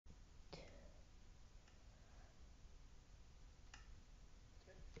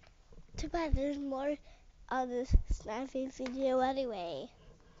too bad there's more on this Snivy video anyway.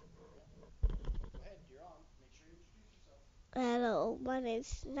 Go ahead, you're on. Make sure you introduce yourself. Hello, my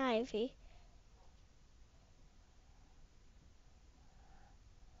name's Snivy.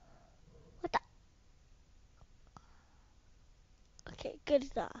 What the? Okay, good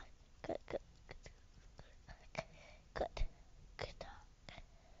dog. Good, good, good, good dog,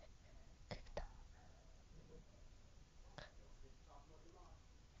 good dog. Feel free to talk about your mom.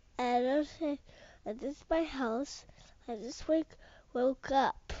 And I'm saying, this is my house. I just woke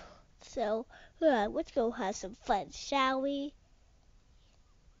up. So, let's go have some fun, shall we?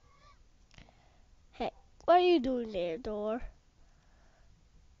 Hey, what are you doing there, door?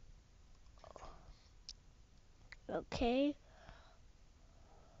 Okay.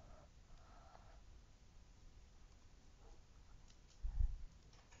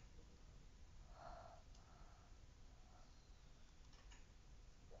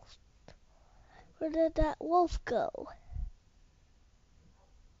 Where did that wolf go?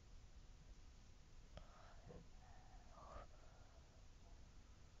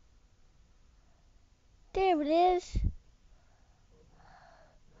 There it is.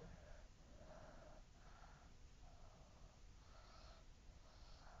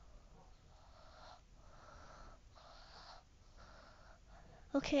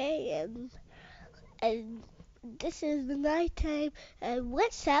 Okay, and this is the nighttime, and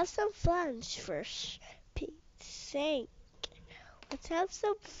let's have some fun first. Pete's sake, let's have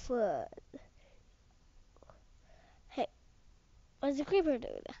some fun. Hey, what's the creeper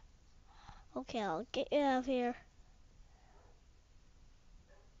doing? Okay, I'll get you out of here.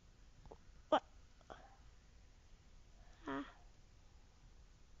 What? Ah,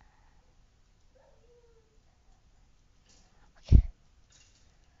 okay,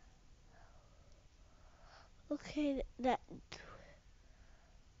 okay, that.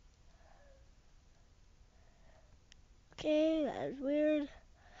 Okay, that's weird.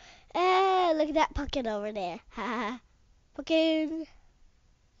 Look at that pumpkin over there. Ha ha. Pumpkin.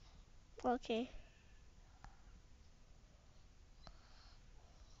 Okay.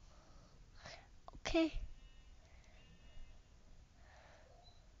 Okay.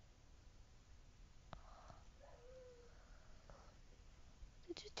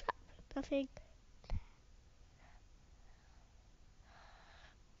 Did you drop nothing?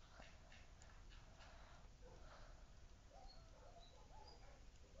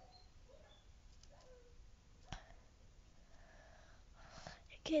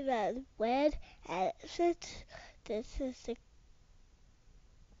 Okay, that's red. And since this is the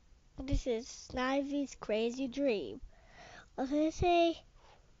this is Snivy's crazy dream. I was gonna say,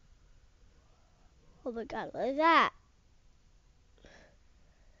 oh my god, what is that?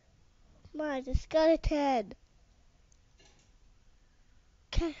 Mine's a skeleton.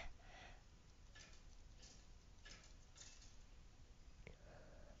 Okay.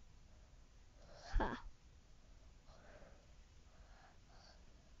 Huh.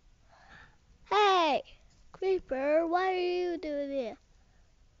 Hey, creeper, what are you doing here?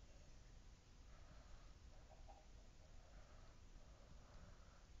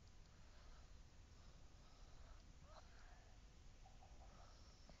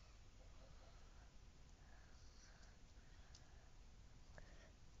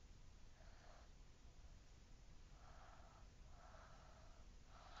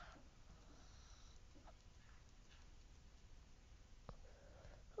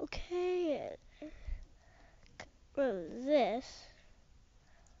 Okay, what is this?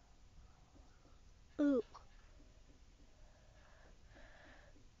 Ooh,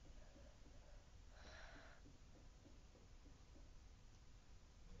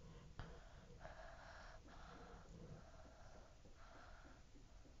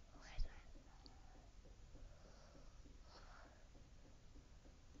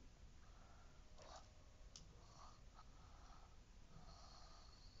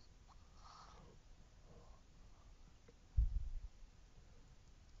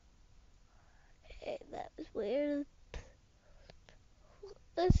 hey, that was weird.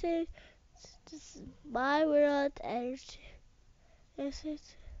 Listen, this is my world, and this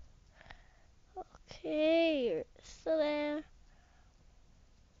is okay. You're still there.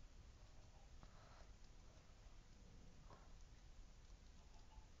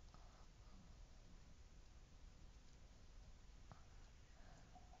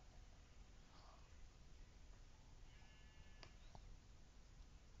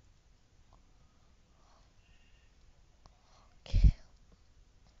 Okay.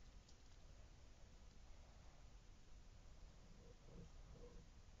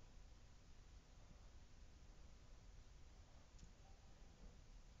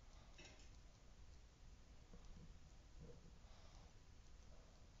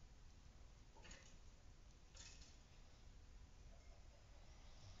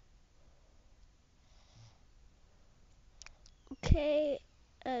 Okay,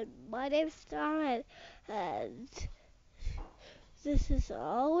 my name's Darwin, and this is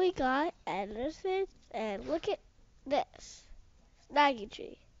all we got. And listen, and look at this. Snaggy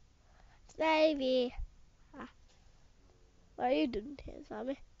tree. Snivy. Ah, what are you doing here,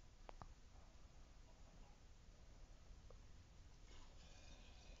 Tommy?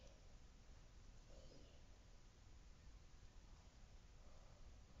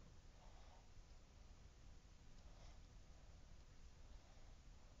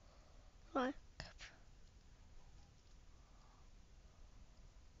 What?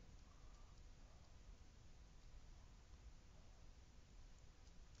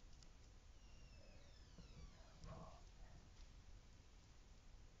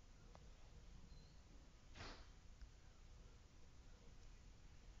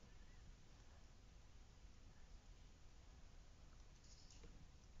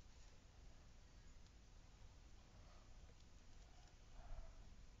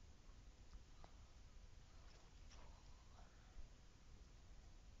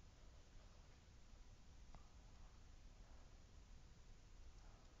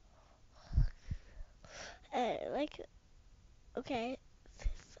 Like, okay.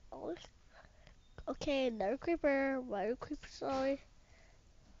 Okay, another creeper. Another creeper, sorry.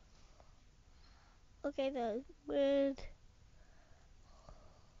 Okay, the wood.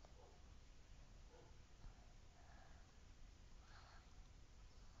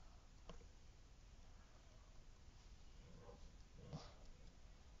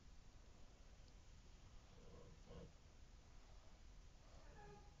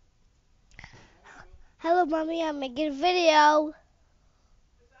 Hello, mommy. I'm making a video.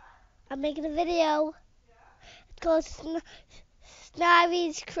 I'm making a video. It's called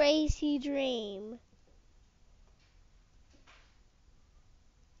Snavy's Crazy Dream.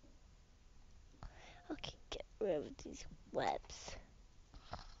 Okay, get rid of these webs.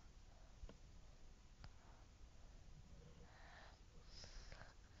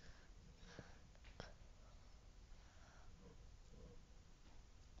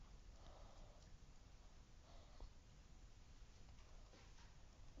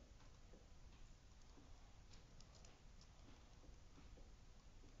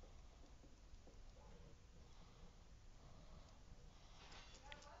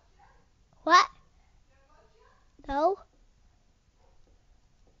 What? No?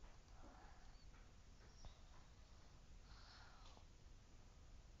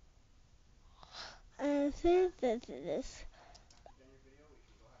 I think that this. After you're done your video, we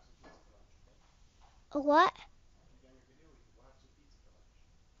can go have some pizza for lunch, okay? A what? After you're done your video, we can go have some pizza for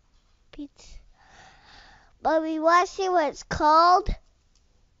lunch. Pizza. Mommy, want to see what it's called?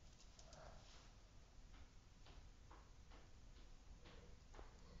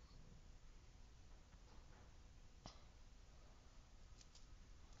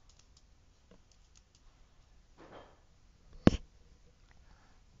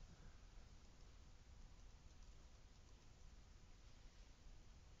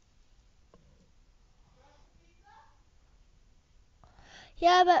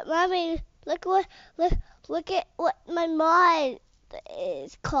 Yeah, but mommy, look at what my mod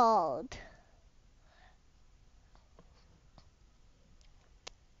is called.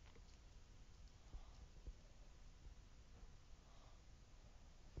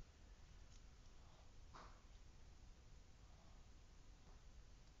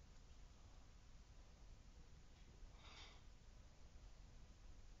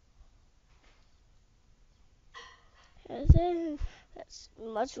 That's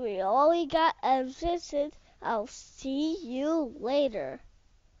much we all we got. And this is, I'll see you later.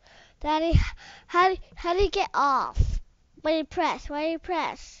 Daddy, how do you get off? What do you press? What do you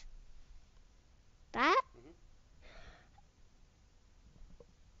press? That?